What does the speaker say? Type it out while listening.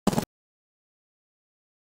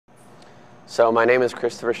So my name is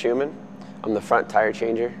Christopher Schumann. I'm the front tire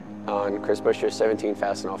changer on Chris Buescher's 17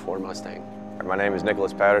 Fastenal Ford Mustang. My name is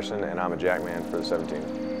Nicholas Patterson, and I'm a jackman for the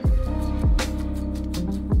 17.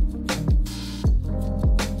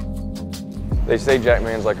 They say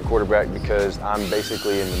jackman's like a quarterback because I'm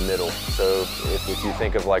basically in the middle. So if you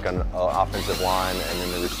think of like an offensive line and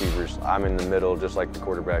then the receivers, I'm in the middle just like the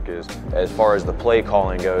quarterback is. As far as the play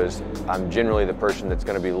calling goes, I'm generally the person that's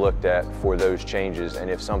going to be looked at for those changes, and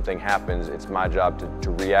if something happens, it's my job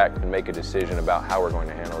to react and make a decision about how we're going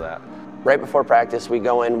to handle that. Right before practice, we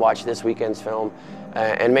go in, watch this weekend's film,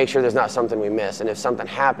 and make sure there's not something we miss. And if something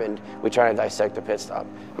happened, we try to dissect the pit stop.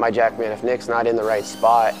 My jackman, if Nick's not in the right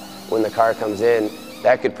spot when the car comes in,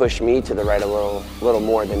 that could push me to the right a little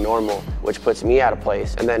more than normal, which puts me out of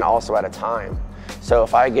place, and then also out of time. So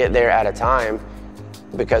if I get there out of time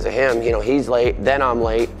because of him, you know, he's late, then I'm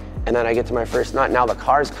late, and then I get to my first nut. Now the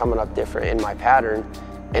car's coming up different in my pattern,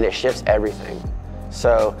 and it shifts everything.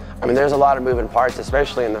 So, I mean, there's a lot of moving parts,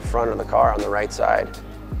 especially in the front of the car on the right side.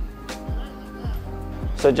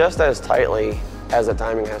 So just as tightly as the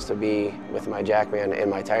timing has to be with my jackman and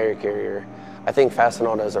my tire carrier, I think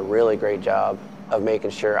Fastenal does a really great job of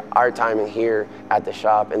making sure our timing here at the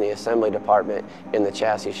shop, in the assembly department, in the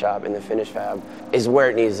chassis shop, in the finish fab, is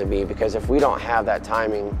where it needs to be. Because if we don't have that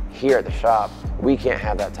timing here at the shop, we can't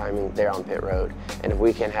have that timing there on pit road. And if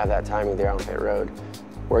we can't have that timing there on pit road,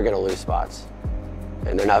 we're gonna lose spots.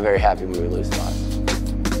 And they're not very happy when we lose spots.